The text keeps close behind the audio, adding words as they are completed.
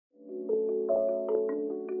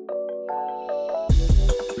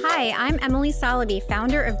Hi, I'm Emily Soloby,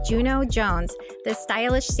 founder of Juno Jones, the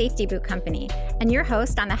stylish safety boot company, and your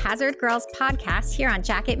host on the Hazard Girls podcast here on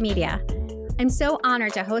Jacket Media. I'm so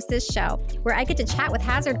honored to host this show where I get to chat with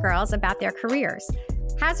Hazard Girls about their careers.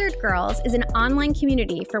 Hazard Girls is an online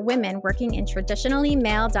community for women working in traditionally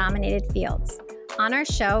male-dominated fields. On our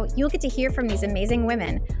show, you'll get to hear from these amazing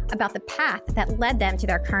women about the path that led them to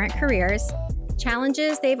their current careers,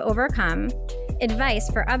 challenges they've overcome, advice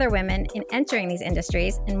for other women in entering these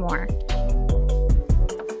industries, and more.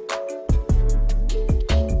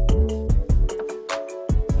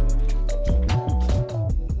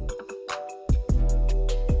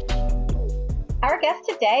 Our guest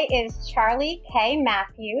today is Charlie K.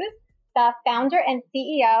 Matthews, the founder and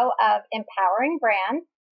CEO of Empowering Brands,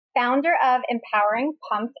 founder of Empowering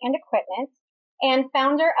Pumps and Equipment, and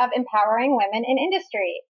founder of Empowering Women in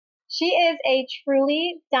Industry. She is a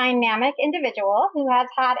truly dynamic individual who has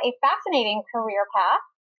had a fascinating career path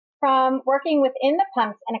from working within the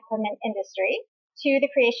pumps and equipment industry to the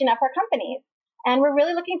creation of her companies. And we're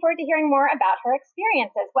really looking forward to hearing more about her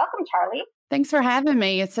experiences. Welcome, Charlie. Thanks for having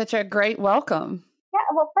me. It's such a great welcome. Yeah,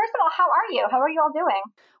 well, first of all, how are you? How are you all doing?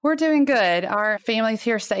 We're doing good. Our family's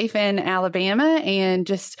here safe in Alabama and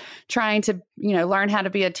just trying to, learn how to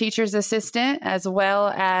be a teacher's assistant as well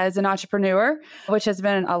as an entrepreneur, which has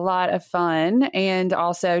been a lot of fun and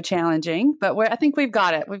also challenging. But I think we've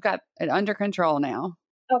got it. We've got it under control now.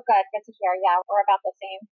 Oh, good. Good to hear. Yeah, we're about the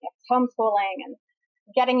same. It's homeschooling and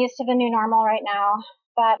getting used to the new normal right now.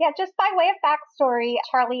 But yeah, just by way of backstory,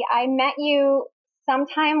 Charlie, I met you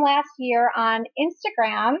sometime last year on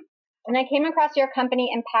Instagram, and I came across your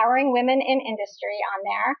company, Empowering Women in Industry, on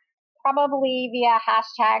there, probably via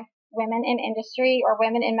hashtag Women in Industry or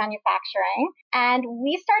Women in Manufacturing. And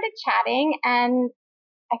we started chatting, and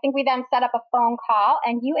I think we then set up a phone call,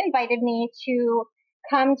 and you invited me to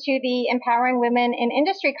come to the Empowering Women in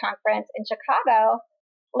Industry conference in Chicago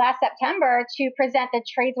last September to present the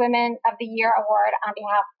Tradeswomen of the Year award on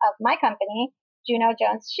behalf of my company, Juno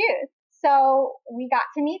Jones Shoes. So we got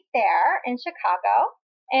to meet there in Chicago,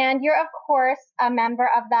 and you're, of course, a member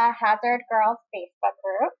of the Hazard Girls Facebook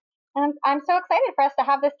group. And I'm so excited for us to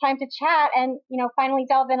have this time to chat and, finally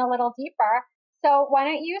delve in a little deeper. So why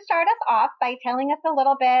don't you start us off by telling us a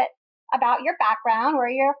little bit about your background, where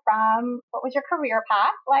you're from, what was your career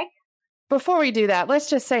path like? Before we do that, let's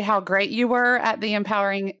just say how great you were at the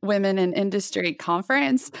Empowering Women in Industry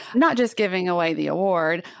conference, not just giving away the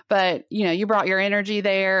award, but, you brought your energy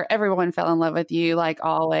there. Everyone fell in love with you like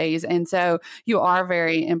always. And so you are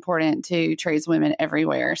very important to tradeswomen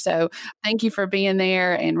everywhere. So thank you for being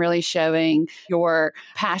there and really showing your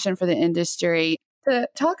passion for the industry. To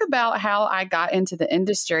talk about how I got into the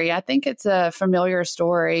industry, I think it's a familiar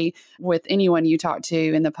story with anyone you talk to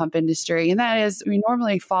in the pump industry. And that is, we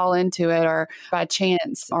normally fall into it or by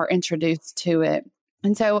chance are introduced to it.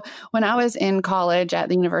 And so when I was in college at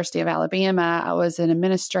the University of Alabama, I was an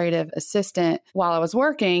administrative assistant while I was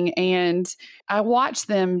working, and I watched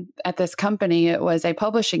them at this company. It was a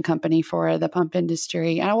publishing company for the pump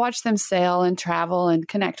industry. And I watched them sell and travel and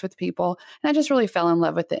connect with people. And I just really fell in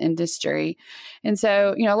love with the industry. And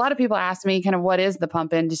so, a lot of people ask me kind of what is the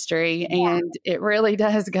pump industry? And it really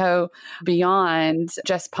does go beyond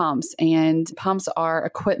just pumps. And pumps are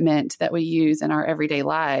equipment that we use in our everyday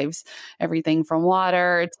lives, everything from water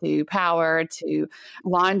to power to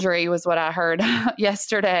laundry was what I heard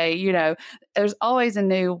yesterday. There's always a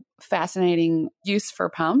new fascinating use for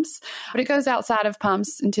pumps, but it goes outside of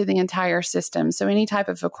pumps into the entire system. So any type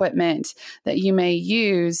of equipment that you may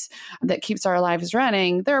use that keeps our lives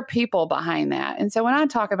running, there are people behind that. And so when I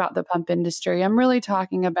talk about the pump industry, I'm really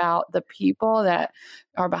talking about the people that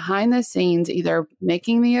are behind the scenes, either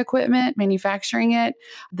making the equipment, manufacturing it,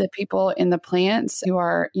 the people in the plants who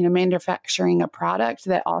are, manufacturing a product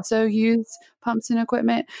that also use pumps and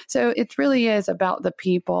equipment. So it really is about the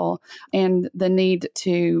people and the need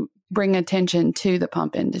to bring attention to the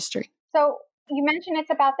pump industry. So you mentioned it's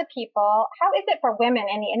about the people. How is it for women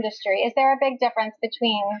in the industry? Is there a big difference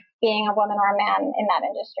between being a woman or a man in that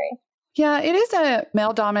industry? Yeah, it is a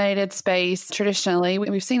male-dominated space traditionally.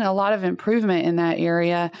 We've seen a lot of improvement in that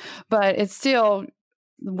area, but it's still,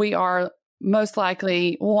 we are most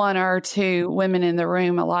likely one or two women in the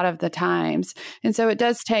room a lot of the times. And so it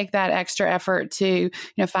does take that extra effort to,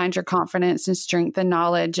 find your confidence and strength and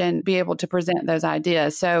knowledge and be able to present those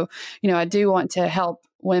ideas. So, I do want to help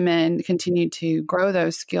women continue to grow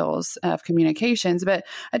those skills of communications, but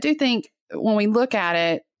I do think when we look at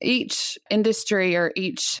it, each industry or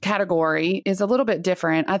each category is a little bit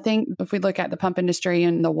different. I think if we look at the pump industry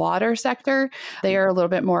and the water sector, they are a little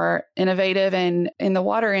bit more innovative. And in the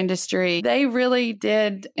water industry, they really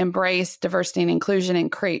did embrace diversity and inclusion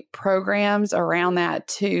and create programs around that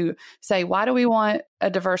to say, why do we want a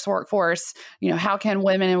diverse workforce? How can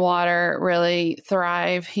women in water really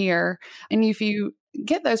thrive here? And if you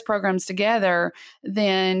get those programs together,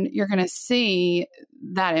 then you're going to see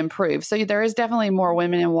that improve. So there is definitely more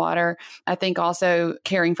women in water. I think also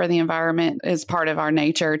caring for the environment is part of our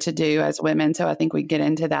nature to do as women. So I think we get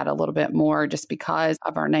into that a little bit more just because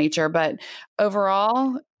of our nature. But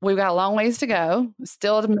overall, we've got a long ways to go,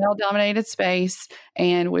 still a male-dominated space,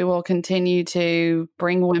 and we will continue to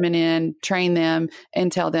bring women in, train them,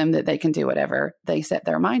 and tell them that they can do whatever they set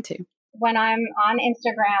their mind to. When I'm on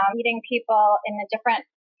Instagram meeting people in the different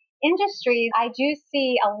industries, I do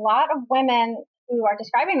see a lot of women who are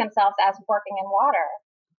describing themselves as working in water.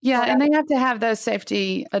 Yeah, and they have to have those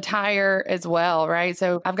safety attire as well, right?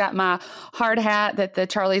 So I've got my hard hat that the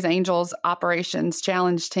Charlie's Angels Operations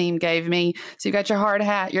Challenge team gave me. So you got your hard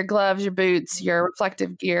hat, your gloves, your boots, your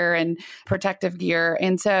reflective gear and protective gear.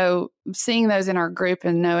 And so seeing those in our group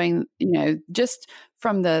and knowing, just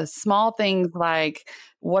from the small things like,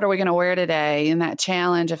 what are we going to wear today? And that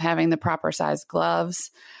challenge of having the proper size gloves.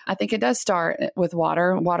 I think it does start with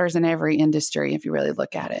water. Water's in every industry if you really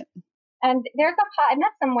look at it. And I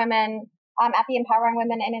met some women at the Empowering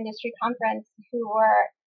Women in Industry conference who were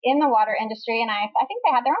in the water industry, and I think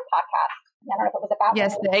they had their own podcast. I don't know if it was about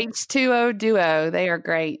Yes, the H2O Duo. They are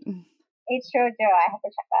great. H2O Duo. I have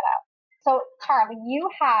to check that out. So, Charlie, you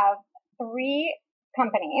have 3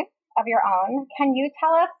 companies of your own. Can you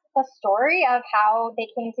tell us the story of how they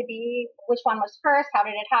came to be? Which one was first? How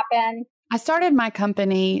did it happen? I started my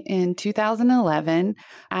company in 2011.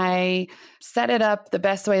 I set it up the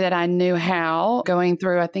best way that I knew how, going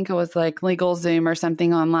through, I think it was like LegalZoom or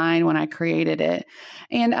something online when I created it.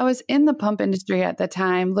 And I was in the pump industry at the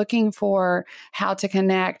time looking for how to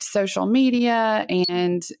connect social media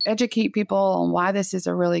and educate people on why this is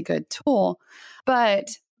a really good tool. But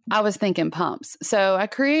I was thinking pumps. So I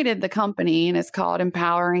created the company and it's called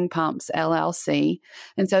Empowering Pumps LLC.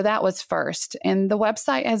 And so that was first. And the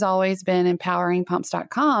website has always been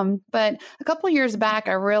empoweringpumps.com. But a couple of years back,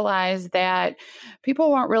 I realized that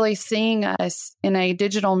people weren't really seeing us in a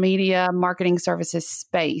digital media marketing services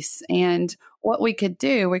space. And what we could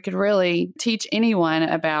do, we could really teach anyone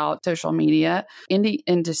about social media in the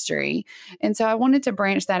industry. And so I wanted to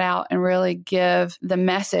branch that out and really give the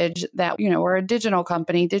message that, we're a digital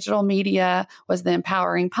company. Digital media was the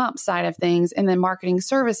empowering pump side of things. And then marketing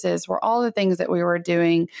services were all the things that we were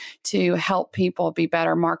doing to help people be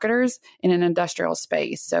better marketers in an industrial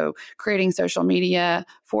space. So creating social media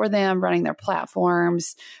for them, running their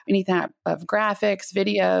platforms, any type of graphics,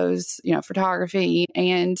 videos, photography.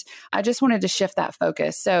 And I just wanted to shift that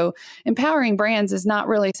focus. So empowering brands is not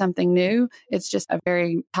really something new. It's just a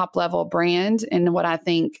very top level brand and what I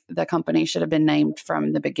think the company should have been named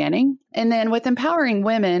from the beginning. And then with empowering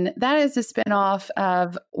women, that is a spinoff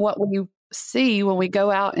of what we see when we go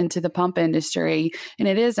out into the pump industry, and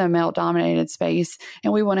it is a male dominated space,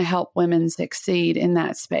 and we want to help women succeed in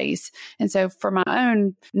that space. And so for my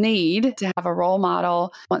own need to have a role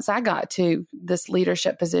model, once I got to this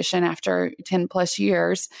leadership position after 10 plus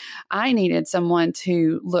years, I needed someone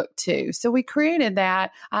to look to. So we created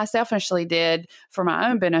that. I selfishly did for my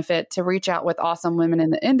own benefit to reach out with awesome women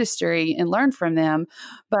in the industry and learn from them.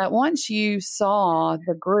 But once you saw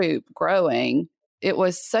the group growing, it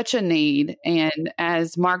was such a need. And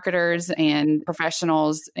as marketers and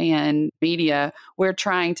professionals and media, we're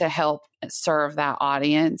trying to help serve that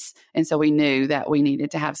audience. And so we knew that we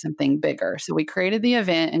needed to have something bigger. So we created the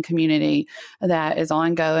event and community that is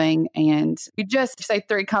ongoing. And we just say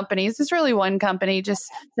 3 companies. It's really one company, just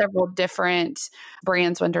several different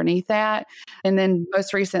brands underneath that. And then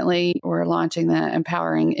most recently, we're launching the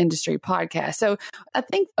Empowering Industry podcast. So I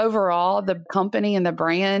think overall, the company and the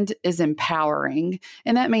brand is empowering.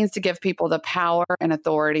 And that means to give people the power and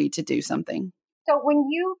authority to do something. So when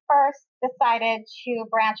you first decided to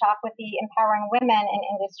branch off with the Empowering Women in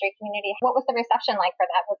Industry community, what was the reception like for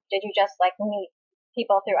that? Did you just meet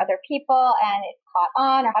people through other people and it caught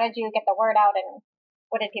on, or how did you get the word out and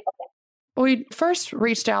what did people think? We first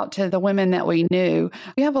reached out to the women that we knew.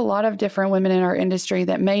 We have a lot of different women in our industry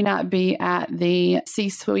that may not be at the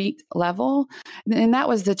C-suite level. And that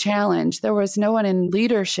was the challenge. There was no one in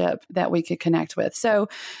leadership that we could connect with. So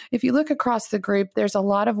if you look across the group, there's a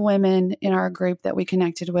lot of women in our group that we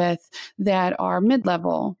connected with that are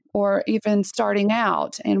mid-level or even starting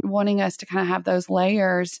out and wanting us to kind of have those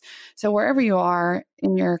layers. So wherever you are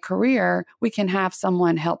in your career, we can have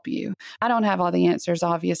someone help you. I don't have all the answers,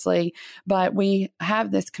 obviously, but we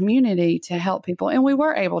have this community to help people. And we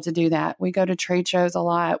were able to do that. We go to trade shows a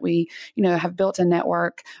lot. We, have built a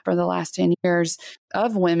network for the last 10 years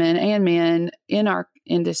of women and men in our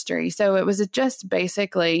industry. So it was just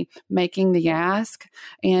basically making the ask.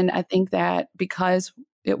 And I think that because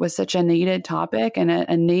it was such a needed topic and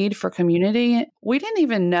a need for community, we didn't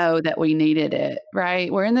even know that we needed it,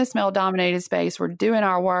 right? We're in this male-dominated space. We're doing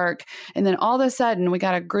our work. And then all of a sudden, we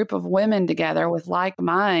got a group of women together with like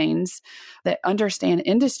minds that understand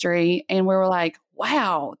industry. And we were like,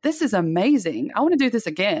 wow, this is amazing. I want to do this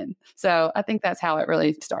again. So I think that's how it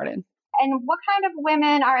really started. And what kind of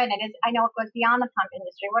women are in it? I know it goes beyond the pump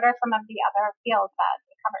industry. What are some of the other fields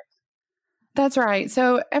that it covers? That's right.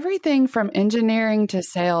 So everything from engineering to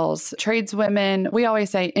sales, tradeswomen, we always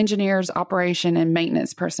say engineers, operation, and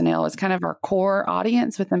maintenance personnel is kind of our core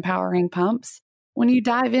audience with Empowering Pumps. When you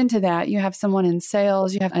dive into that, you have someone in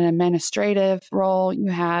sales, you have an administrative role,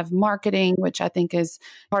 you have marketing, which I think is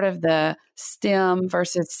part of the STEM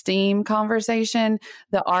versus STEAM conversation.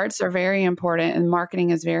 The arts are very important and marketing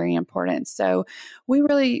is very important. So we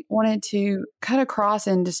really wanted to cut across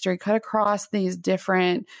industry, cut across these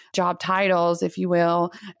different job titles, if you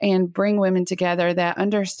will, and bring women together that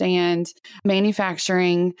understand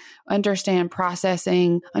manufacturing, understand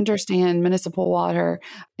processing, understand municipal water,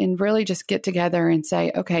 and really just get together and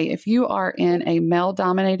say, okay, if you are in a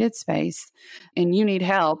male-dominated space and you need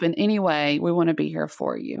help in any way, we want to be here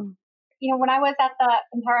for you. When I was at the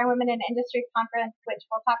Empowering Women in Industry conference, which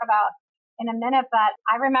we'll talk about in a minute, but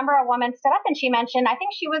I remember a woman stood up and she mentioned, I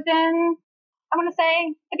think she was in, I want to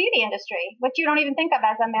say, the beauty industry, which you don't even think of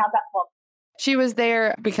as a male. Well, she was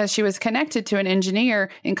there because she was connected to an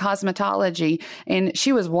engineer in cosmetology, and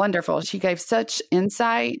she was wonderful. She gave such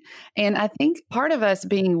insight. And I think part of us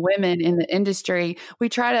being women in the industry, we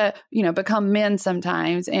try to, become men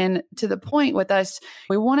sometimes. And to the point with us,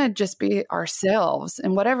 we want to just be ourselves.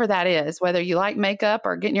 And whatever that is, whether you like makeup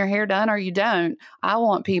or getting your hair done or you don't, I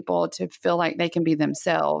want people to feel like they can be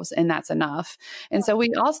themselves, and that's enough. And so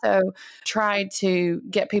we also tried to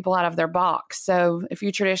get people out of their box. So if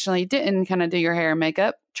you traditionally didn't kind of do your hair and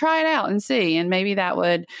makeup, try it out and see. And maybe that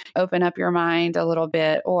would open up your mind a little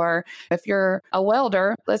bit. Or if you're a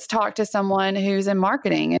welder, let's talk to someone who's in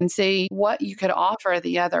marketing and see what you could offer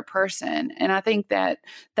the other person. And I think that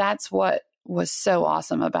that's what was so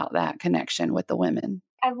awesome about that connection with the women.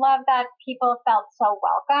 I love that people felt so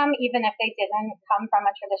welcome, even if they didn't come from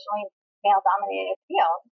a traditionally male-dominated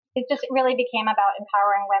field. It just really became about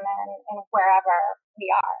empowering women in wherever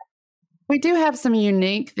we are. We do have some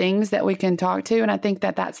unique things that we can talk to. And I think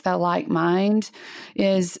that that's the like mind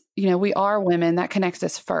is, we are women. That connects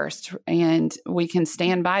us first. And we can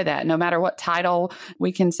stand by that. No matter what title,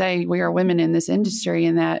 we can say we are women in this industry.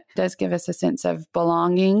 And that does give us a sense of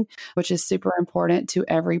belonging, which is super important to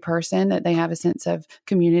every person, that they have a sense of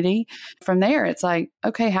community. From there, it's like,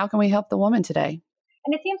 okay, how can we help the woman today?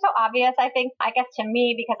 And it seems so obvious, I guess to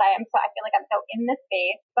me, because I feel like I'm so in this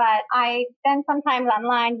space, but then sometimes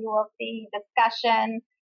online you will see discussion,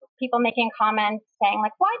 people making comments saying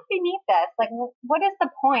like, why do we need this? Like, what is the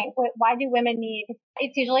point? Why do women need,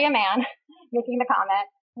 it's usually a man making the comment.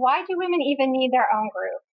 Why do women even need their own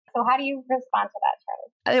group? So how do you respond to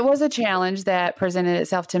that, Charlie? It was a challenge that presented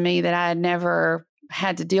itself to me that I had never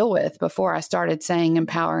had to deal with before I started saying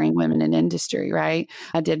empowering women in industry, right?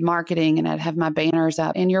 I did marketing and I'd have my banners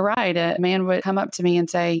up. And you're right, a man would come up to me and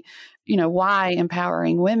say, why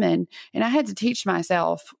empowering women? And I had to teach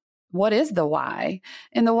myself, what is the why?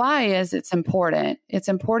 And the why is it's important. It's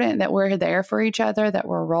important that we're there for each other, that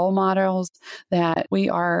we're role models, that we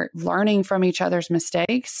are learning from each other's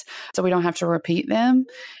mistakes so we don't have to repeat them.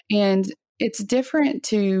 And it's different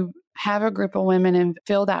to have a group of women and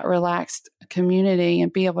feel that relaxed community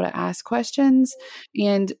and be able to ask questions.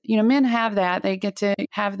 And, men have that. They get to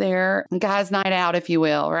have their guys' night out, if you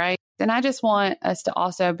will, right? And I just want us to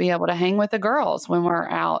also be able to hang with the girls when we're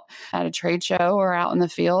out at a trade show or out in the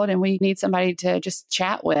field and we need somebody to just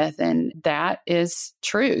chat with. And that is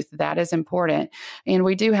truth. That is important. And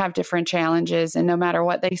we do have different challenges. And no matter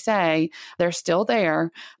what they say, they're still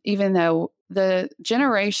there, even though the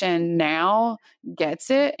generation now gets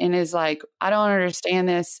it and is like, I don't understand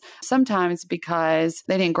this, sometimes because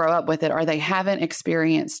they didn't grow up with it or they haven't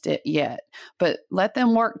experienced it yet. But let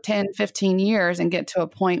them work 10, 15 years and get to a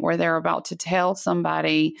point where they're about to tell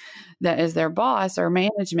somebody that is their boss or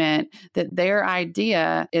management that their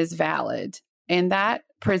idea is valid. And that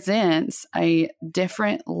presents a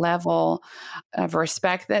different level of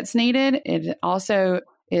respect that's needed. It also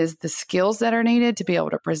is the skills that are needed to be able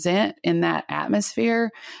to present in that atmosphere.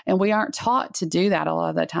 And we aren't taught to do that a lot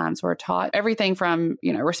of the times. We're taught everything from,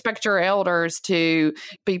 respect your elders to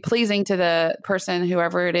be pleasing to the person,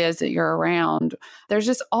 whoever it is that you're around. There's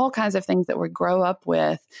just all kinds of things that we grow up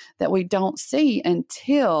with that we don't see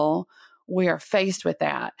until we are faced with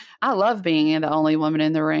that. I love being the only woman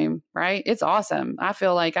in the room, right? It's awesome. I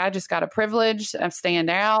feel like I just got a privilege of stand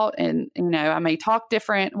out and, I may talk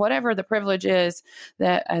different, whatever the privilege is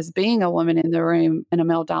that as being a woman in the room in a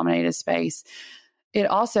male dominated space, it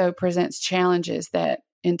also presents challenges that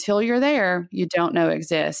until you're there, you don't know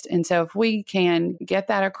exist. And so if we can get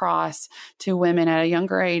that across to women at a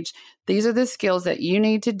younger age, these are the skills that you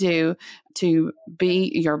need to do to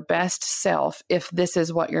be your best self if this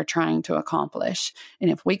is what you're trying to accomplish.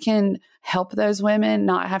 And if we can help those women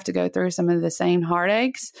not have to go through some of the same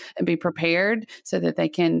heartaches and be prepared so that they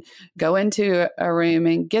can go into a room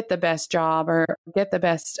and get the best job or get the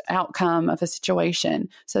best outcome of a situation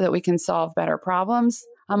so that we can solve better problems,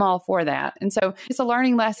 I'm all for that. And so it's a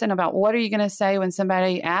learning lesson about what are you going to say when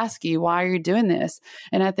somebody asks you, why are you doing this?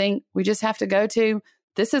 And I think we just have to go to,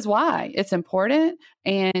 this is why it's important.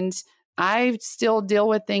 And I still deal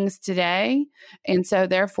with things today. And so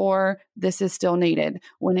therefore, this is still needed.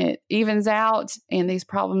 When it evens out and these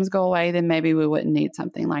problems go away, then maybe we wouldn't need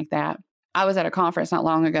something like that. I was at a conference not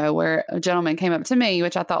long ago where a gentleman came up to me,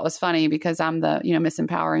 which I thought was funny because I'm the, Miss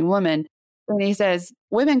Empowering Woman. And he says,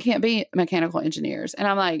 women can't be mechanical engineers. And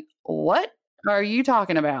I'm like, what are you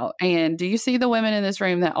talking about? And do you see the women in this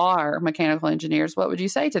room that are mechanical engineers? What would you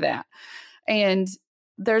say to that? And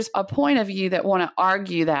there's a point of you that want to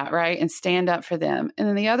argue that, right? And stand up for them. And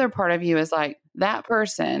then the other part of you is like, that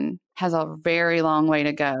person has a very long way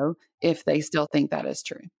to go if they still think that is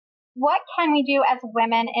true. What can we do as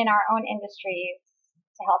women in our own industries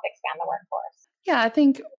to help expand the workforce? Yeah, I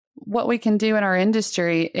think what we can do in our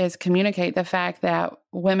industry is communicate the fact that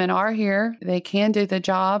women are here, they can do the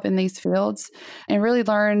job in these fields, and really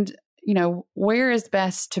learn, where is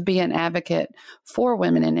best to be an advocate for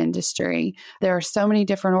women in industry. There are so many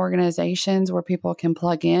different organizations where people can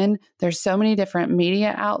plug in. There's so many different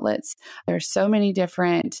media outlets. There's so many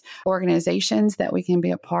different organizations that we can be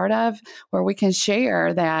a part of where we can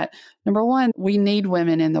share that, number one, we need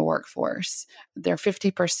women in the workforce. They're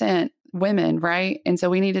 50% women, right? And so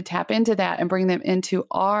we need to tap into that and bring them into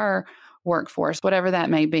our workforce, whatever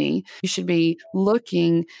that may be. You should be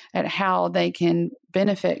looking at how they can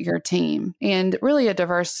benefit your team. And really a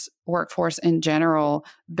diverse workforce in general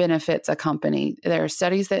benefits a company. There are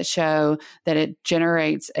studies that show that it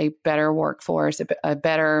generates a better workforce, a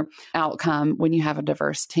better outcome when you have a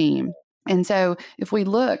diverse team. And so if we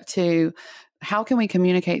look to how can we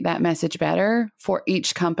communicate that message better for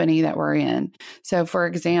each company that we're in? So for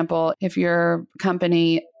example, if your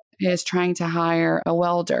company is trying to hire a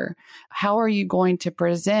welder, how are you going to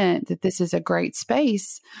present that this is a great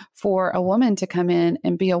space for a woman to come in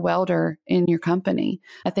and be a welder in your company?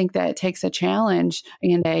 I think that it takes a challenge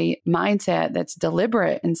and a mindset that's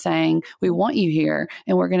deliberate in saying, we want you here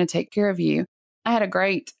and we're going to take care of you. I had a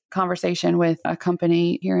great conversation with a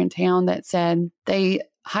company here in town that said they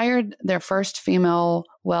hired their first female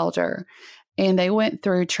welder and they went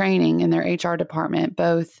through training in their HR department,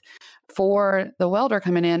 both for the welder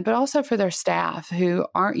coming in, but also for their staff who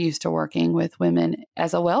aren't used to working with women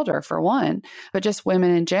as a welder, for one, but just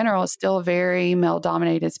women in general. It's still a very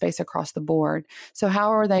male-dominated space across the board. So how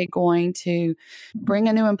are they going to bring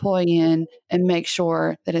a new employee in and make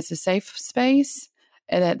sure that it's a safe space,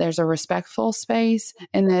 and that there's a respectful space,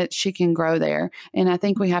 and that she can grow there? And I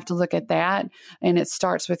think we have to look at that. And it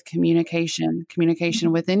starts with communication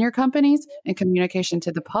within your companies and communication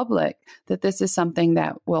to the public, that this is something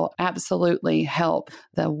that will absolutely help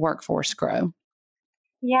the workforce grow.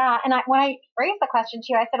 Yeah. And when I phrased the question to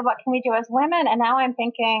you, I said, what can we do as women? And now I'm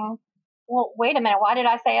thinking, well, wait a minute. Why did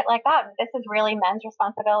I say it like that? This is really men's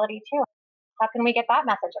responsibility too. How can we get that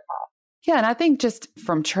message across? Yeah, and I think just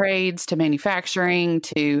from trades to manufacturing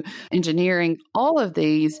to engineering, all of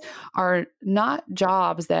these are not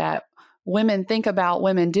jobs that women think about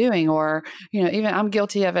women doing, or, even I'm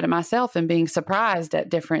guilty of it myself and being surprised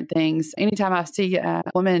at different things. Anytime I see a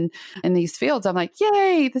woman in these fields, I'm like,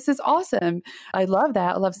 yay, this is awesome. I love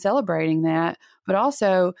that. I love celebrating that. But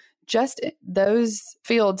also just those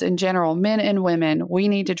fields in general, men and women, we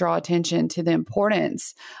need to draw attention to the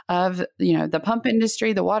importance of, the pump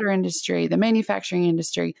industry, the water industry, the manufacturing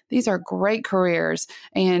industry. These are great careers,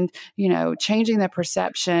 and, changing the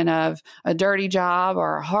perception of a dirty job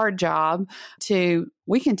or a hard job to,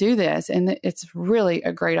 we can do this. And it's really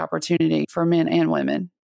a great opportunity for men and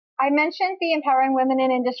women. I mentioned the Empowering Women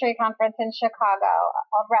in Industry conference in Chicago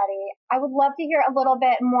already. I would love to hear a little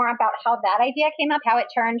bit more about how that idea came up, how it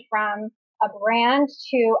turned from a brand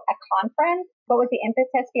to a conference. What was the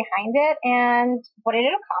impetus behind it, and what did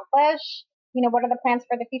it accomplish? What are the plans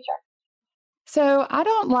for the future? So I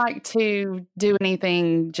don't like to do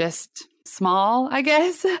anything just small, I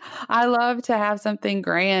guess. I love to have something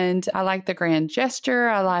grand. I like the grand gesture.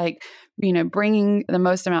 I like, bringing the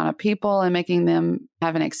most amount of people and making them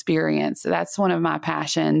have an experience. That's one of my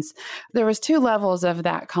passions. There was two levels of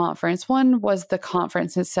that conference. One was the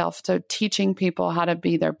conference itself, so teaching people how to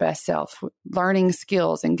be their best self, learning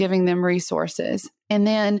skills and giving them resources. And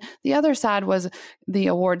then the other side was the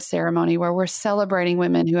awards ceremony where we're celebrating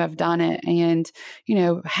women who have done it and,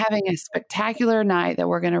 having a spectacular night that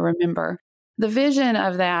we're going to remember. The vision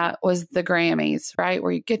of that was the Grammys, right?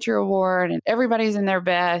 Where you get your award and everybody's in their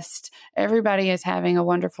best. Everybody is having a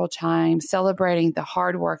wonderful time celebrating the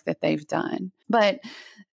hard work that they've done. But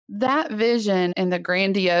that vision and the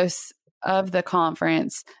grandiose of the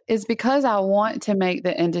conference is because I want to make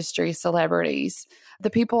the industry celebrities,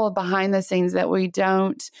 the people behind the scenes that we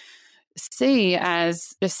don't see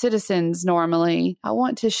as just citizens normally. I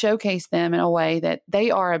want to showcase them in a way that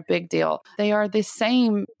they are a big deal. They are the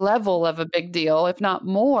same level of a big deal, if not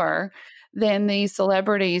more, than the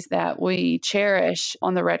celebrities that we cherish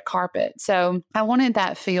on the red carpet. So I wanted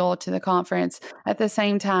that feel to the conference at the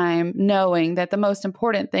same time, knowing that the most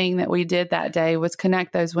important thing that we did that day was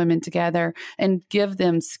connect those women together and give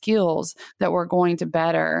them skills that were going to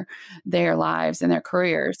better their lives and their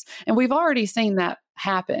careers. And we've already seen that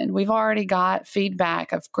happen. We've already got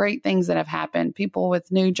feedback of great things that have happened, people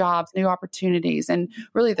with new jobs, new opportunities, and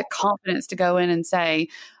really the confidence to go in and say,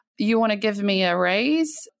 you want to give me a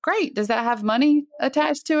raise? Great. Does that have money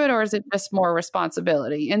attached to it, or is it just more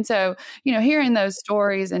responsibility? And so, hearing those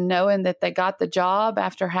stories and knowing that they got the job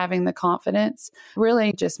after having the confidence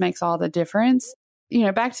really just makes all the difference.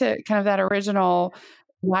 Back to kind of that original,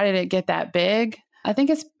 why did it get that big? I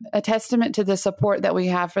think it's a testament to the support that we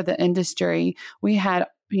have for the industry. We had,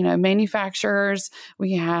 manufacturers,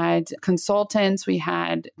 we had consultants, we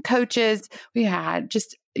had coaches, we had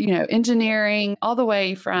just, engineering, all the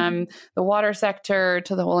way from the water sector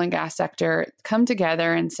to the oil and gas sector come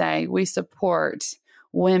together and say, we support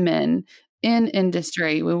women in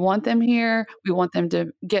industry. We want them here. We want them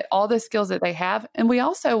to get all the skills that they have. And we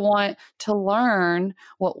also want to learn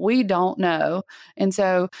what we don't know. And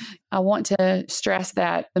so I want to stress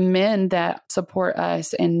that the men that support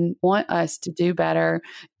us and want us to do better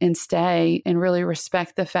and stay and really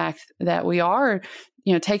respect the fact that we are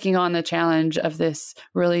taking on the challenge of this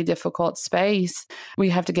really difficult space, we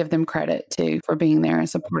have to give them credit too for being there and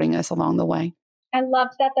supporting us along the way. I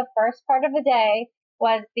loved that the first part of the day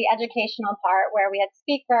was the educational part where we had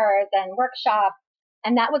speakers and workshops,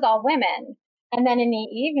 and that was all women. And then in the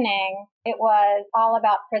evening, it was all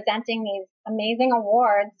about presenting these amazing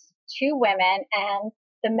awards to women, and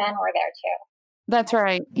the men were there too. That's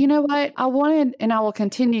right. You know what? I wanted, and I will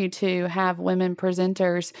continue to have women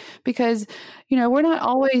presenters because, we're not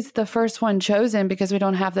always the first one chosen because we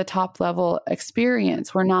don't have the top level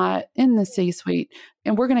experience. We're not in the C-suite,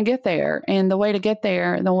 and we're going to get there. And the way to get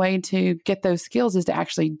there, the way to get those skills is to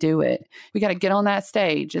actually do it. We got to get on that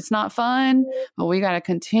stage. It's not fun, but we got to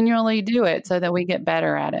continually do it so that we get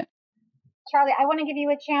better at it. Charlie, I want to give you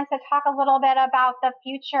a chance to talk a little bit about the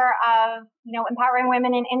future of, empowering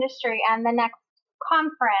women in industry and the next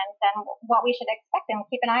conference and what we should expect and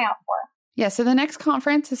keep an eye out for. Yeah, so the next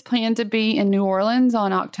conference is planned to be in New Orleans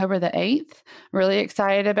on October the 8th. Really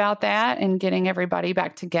excited about that and getting everybody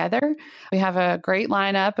back together. We have a great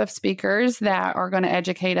lineup of speakers that are going to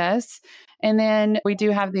educate us. And then we do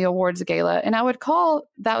have the awards gala. And I would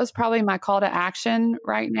that was probably my call to action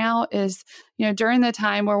right now is, during the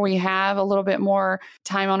time where we have a little bit more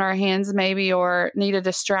time on our hands maybe or need a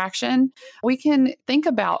distraction, we can think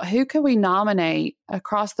about who could we nominate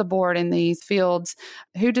across the board in these fields,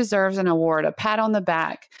 who deserves an award, a pat on the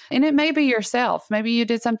back. And it may be yourself. Maybe you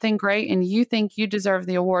did something great and you think you deserve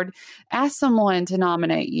the award. Ask someone to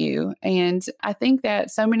nominate you. And I think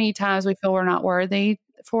that so many times we feel we're not worthy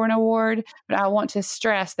for an award, but I want to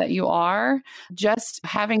stress that you are. Just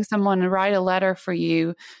having someone write a letter for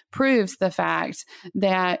you proves the fact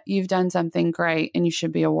that you've done something great and you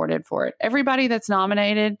should be awarded for it. Everybody that's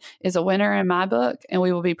nominated is a winner in my book, and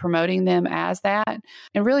we will be promoting them as that.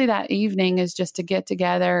 And really that evening is just to get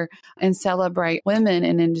together and celebrate women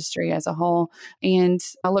in industry as a whole. And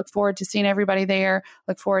I look forward to seeing everybody there,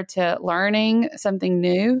 look forward to learning something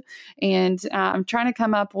new. And I'm trying to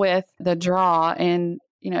come up with the draw. And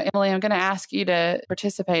Emily, I'm going to ask you to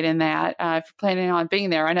participate in that if you're planning on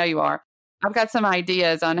being there. I know you are. I've got some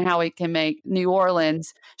ideas on how we can make New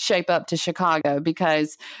Orleans shape up to Chicago,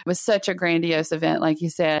 because it was such a grandiose event. Like you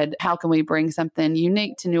said, how can we bring something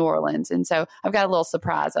unique to New Orleans? And so I've got a little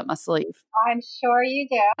surprise up my sleeve. I'm sure you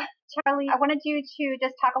do. Charlie, I wanted you to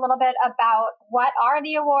just talk a little bit about what are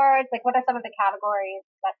the awards, like what are some of the categories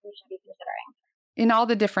that we should be considering? In all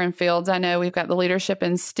the different fields, I know we've got the leadership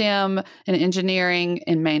in STEM and engineering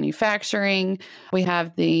and manufacturing. We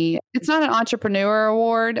have it's not an entrepreneur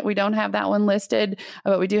award. We don't have that one listed,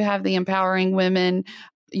 but we do have the Empowering Women,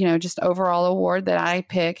 just overall award that I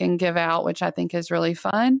pick and give out, which I think is really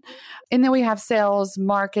fun. And then we have sales,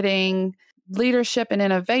 marketing, leadership and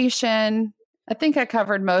innovation. I think I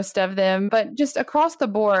covered most of them, but just across the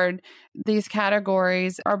board, these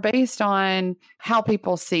categories are based on how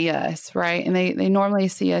people see us, right? And they normally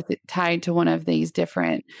see us tied to one of these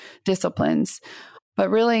different disciplines. But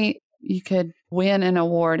really, you could win an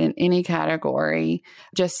award in any category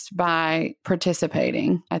just by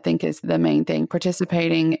participating, I think is the main thing.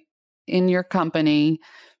 Participating in your company,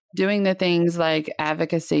 doing the things like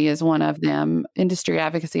advocacy is one of them, industry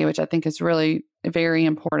advocacy, which I think is really very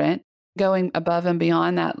important. Going above and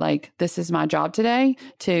beyond that, like, this is my job today,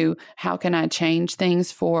 to how can I change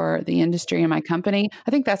things for the industry and my company?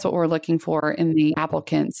 I think that's what we're looking for in the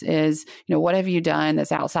applicants is, what have you done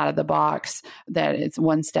that's outside of the box, that it's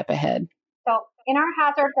one step ahead? So in our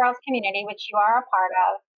Hazard Girls community, which you are a part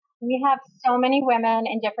of, we have so many women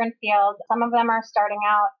in different fields. Some of them are starting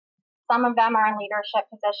out. Some of them are in leadership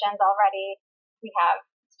positions already. We have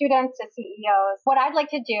students to CEOs. What I'd like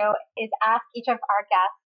to do is ask each of our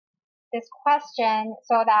guests this question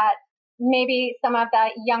so that maybe some of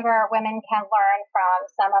the younger women can learn from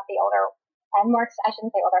some of the older and more, I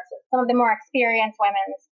shouldn't say older, some of the more experienced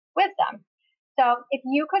women's wisdom. So if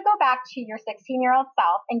you could go back to your 16-year-old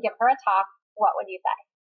self and give her a talk, what would you say?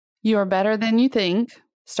 You are better than you think.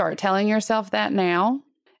 Start telling yourself that now.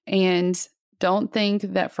 And don't think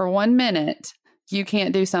that for 1 minute you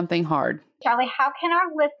can't do something hard. Charlie, how can our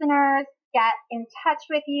listeners get in touch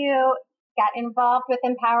with you, get involved with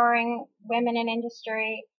empowering women in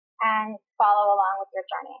industry, and follow along with your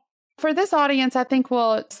journey? For this audience, I think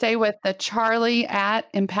we'll stay with the Charlie at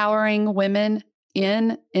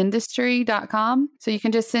empoweringwomeninindustry.com. So you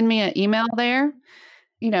can just send me an email there.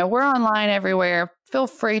 We're online everywhere. Feel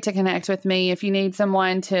free to connect with me if you need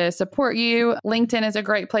someone to support you. LinkedIn is a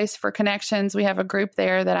great place for connections. We have a group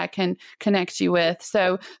there that I can connect you with.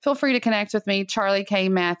 So feel free to connect with me, Charlie K.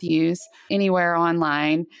 Matthews, anywhere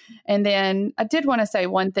online. And then I did want to say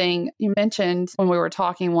one thing. You mentioned when we were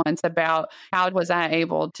talking once about how was I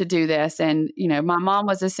able to do this? And, my mom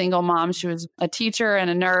was a single mom. She was a teacher and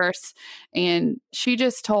a nurse. And she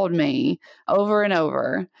just told me over and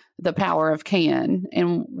over the power of can.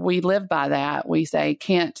 And we live by that. We say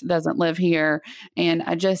can't doesn't live here. And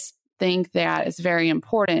I just think that it's very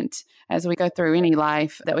important as we go through any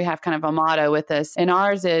life that we have kind of a motto with us. And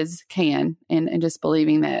ours is can, and just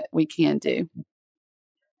believing that we can do.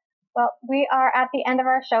 Well, we are at the end of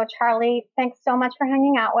our show. Charlie, thanks so much for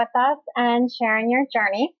hanging out with us and sharing your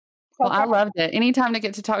journey. Well, I loved it. Anytime to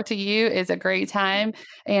get to talk to you is a great time.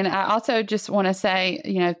 And I also just want to say,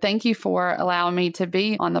 thank you for allowing me to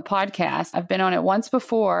be on the podcast. I've been on it once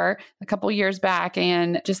before, a couple of years back,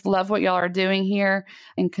 and just love what y'all are doing here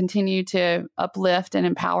and continue to uplift and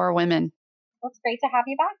empower women. Well, it's great to have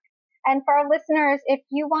you back. And for our listeners, if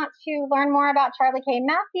you want to learn more about Charlie K.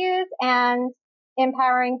 Matthews and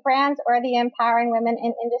Empowering Brands or the Empowering Women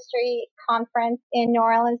in Industry conference in New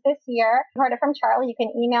Orleans this year, you heard it from Charlie. You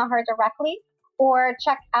can email her directly or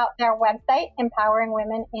check out their website,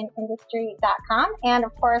 empoweringwomeninindustry.com. And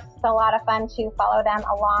of course, it's a lot of fun to follow them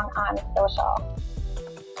along on social.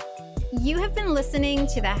 You have been listening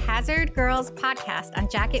to the Hazard Girls podcast on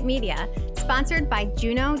Jacket Media, sponsored by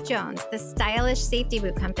Juno Jones, the stylish safety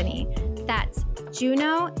boot company. That's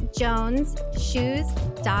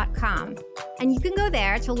JunoJonesShoes.com. And you can go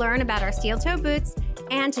there to learn about our steel toe boots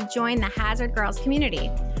and to join the Hazard Girls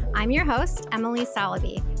community. I'm your host, Emily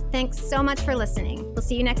Solaby. Thanks so much for listening. We'll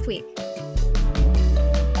see you next week.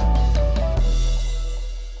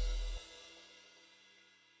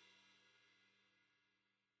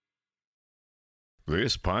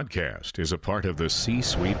 This podcast is a part of the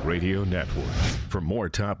C-Suite Radio Network. For more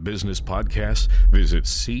top business podcasts, visit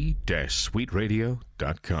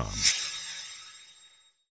c-suiteradio.com.